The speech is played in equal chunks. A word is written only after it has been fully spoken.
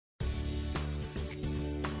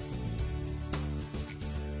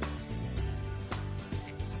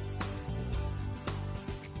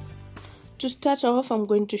To start off, I'm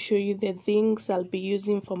going to show you the things I'll be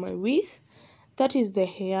using for my wig. That is the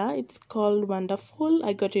hair. It's called Wonderful.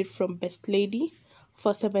 I got it from Best Lady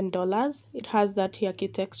for $7. It has that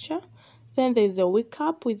yucky texture. Then there's the wig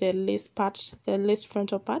cap with the lace part, the lace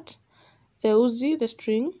frontal part, the Uzi, the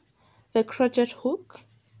string, the crochet hook,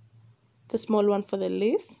 the small one for the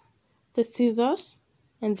lace, the scissors,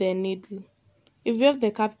 and the needle. If you have the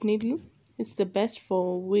curved needle, it's the best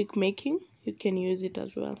for wig making. You can use it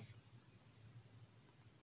as well.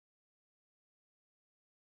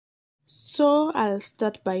 So I'll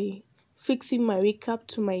start by fixing my wig cap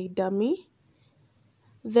to my dummy.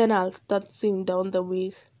 Then I'll start sewing down the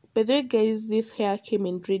wig. By the way guys, this hair came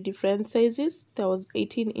in 3 different sizes. There was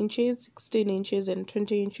 18 inches, 16 inches and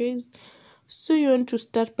 20 inches. So you want to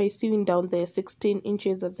start by sewing down the 16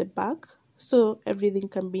 inches at the back, so everything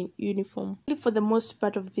can be uniform. For the most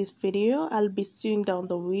part of this video, I'll be sewing down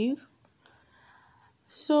the wig.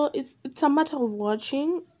 So it's a matter of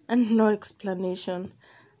watching and no explanation.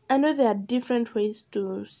 I know there are different ways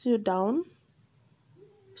to sew down,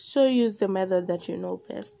 so use the method that you know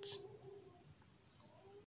best.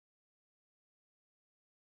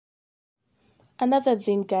 Another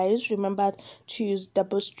thing guys, remember to use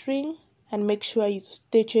double string and make sure your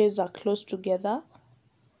stitches are close together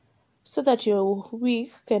so that your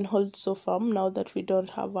wig can hold so firm now that we don't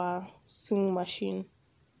have a sewing machine.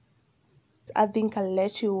 I think I'll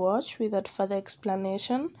let you watch without further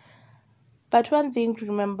explanation. But one thing to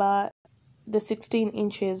remember, the 16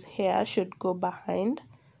 inches hair should go behind,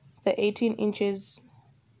 the 18 inches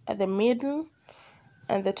at the middle,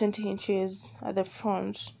 and the 20 inches at the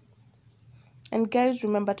front. And guys,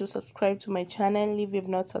 remember to subscribe to my channel if you've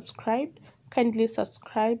not subscribed. Kindly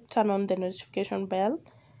subscribe, turn on the notification bell,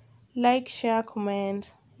 like, share,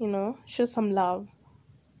 comment, show some love.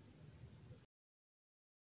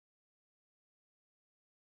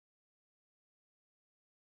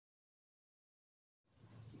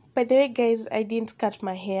 By the way guys, I didn't cut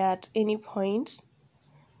my hair at any point,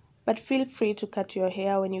 but feel free to cut your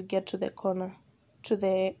hair when you get to the corner, to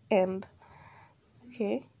the end,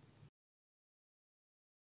 okay?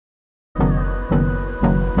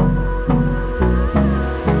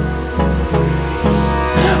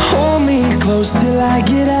 Hold me close till I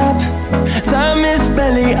get up. Time is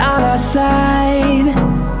barely on our side.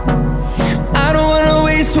 I don't wanna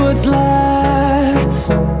waste what's left.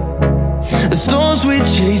 The storms we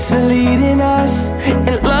chase are leading us,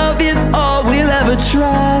 and love is all we'll ever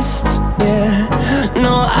trust. Yeah,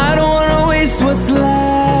 no, I don't wanna waste what's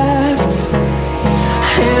left.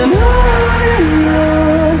 And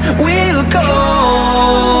on we'll go,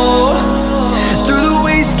 through the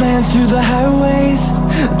wastelands, through the highways,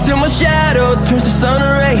 till my shadow turns to sun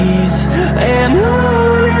rays. And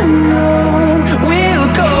on we'll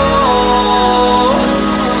go,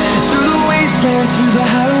 through the wastelands, through the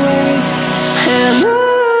highways, and on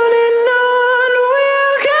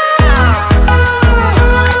we'll go.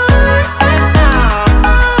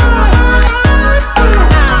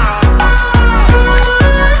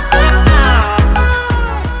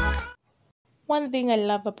 One thing I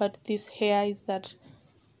love about this hair is that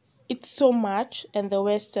it's so much and the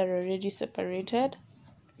wefts are already separated.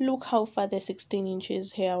 Look how far the 16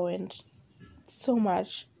 inches hair went. So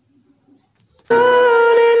much. On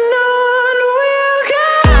we'll go.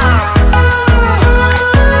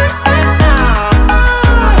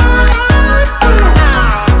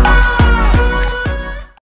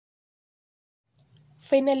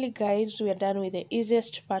 Finally guys, we are done with the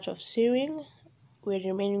easiest part of sewing. We're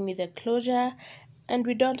remaining with the closure, and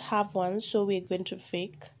we don't have one, so we're going to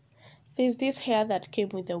fake. There's this hair that came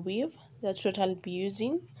with the weave, that's what I'll be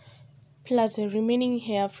using, plus the remaining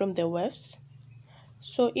hair from the wefts.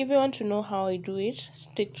 So if you want to know how I do it,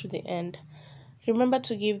 stick to the end. Remember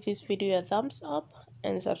to give this video a thumbs up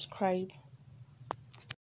and subscribe.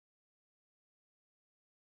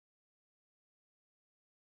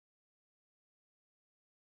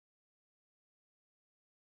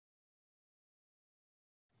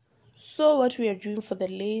 So what we are doing for the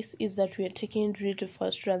lace is that we are taking 3 to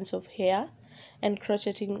 4 strands of hair and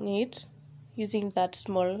crocheting it using that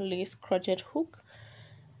small lace crochet hook.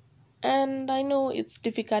 And I know it's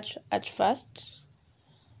difficult at first,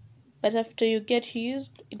 but after you get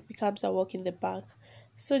used, it becomes a walk in the park.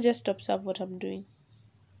 So just observe what I'm doing.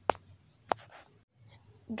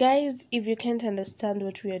 Guys, if you can't understand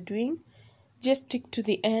what we are doing, just stick to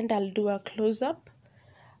the end. I'll do a close-up.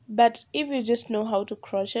 But if you just know how to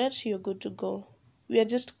crochet, you're good to go. We are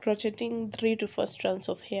just crocheting 3 to 4 strands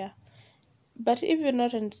of hair. But if you're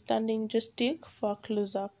not understanding, just stick for a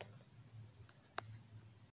close-up.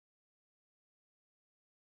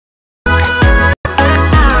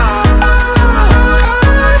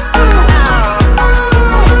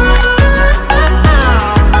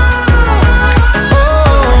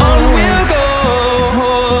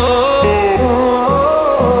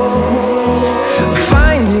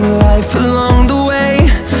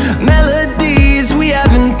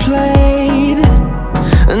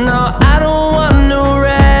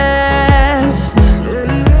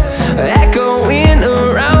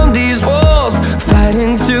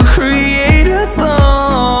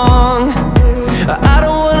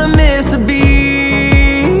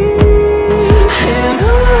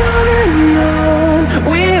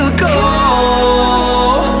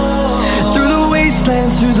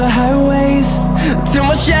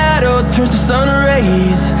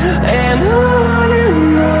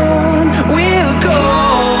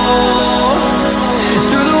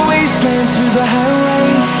 dance through the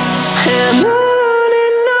highways, and on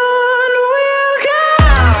we'll go.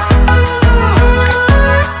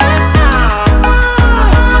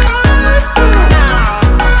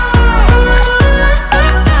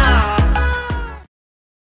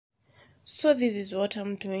 So this is what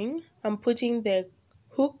I'm doing. I'm putting the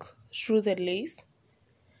hook through the lace.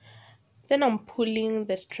 Then I'm pulling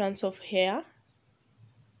the strands of hair,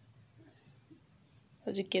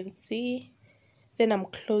 as you can see. Then I'm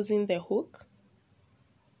closing the hook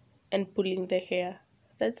and pulling the hair.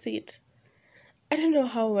 That's it. I don't know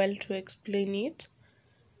how well to explain it,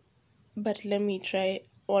 but let me try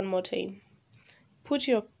one more time. Put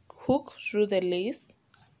your hook through the lace,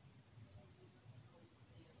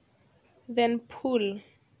 then pull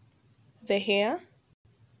the hair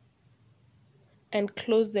and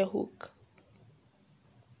close the hook.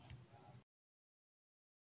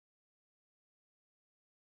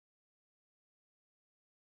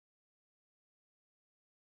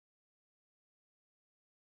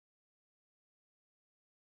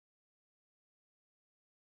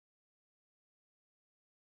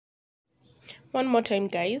 One more time,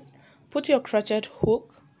 guys. Put your crochet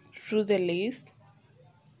hook through the lace,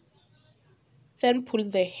 then pull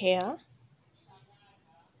the hair,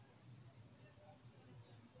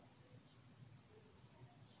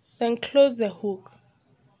 then close the hook.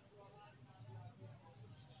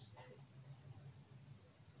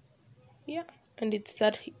 Yeah, and it's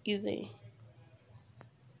that easy.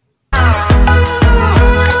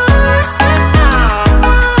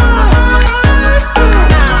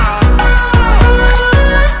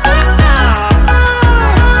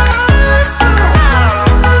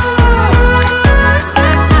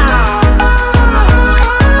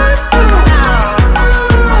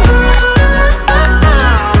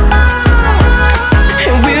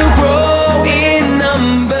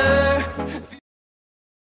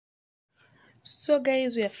 So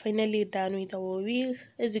guys, we are finally done with our wig.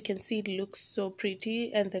 As you can see, it looks so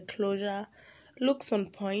pretty and the closure looks on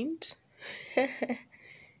point.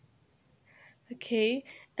 Okay,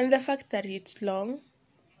 and the fact that it's long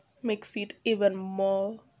makes it even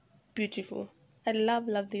more beautiful. I love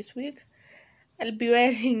this wig. I'll be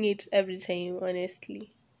wearing it every time,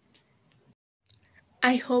 honestly.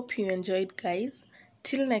 I hope you enjoyed, guys.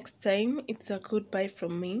 Till next time, it's a goodbye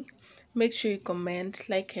from me. Make sure you comment,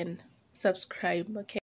 like, and subscribe, okay?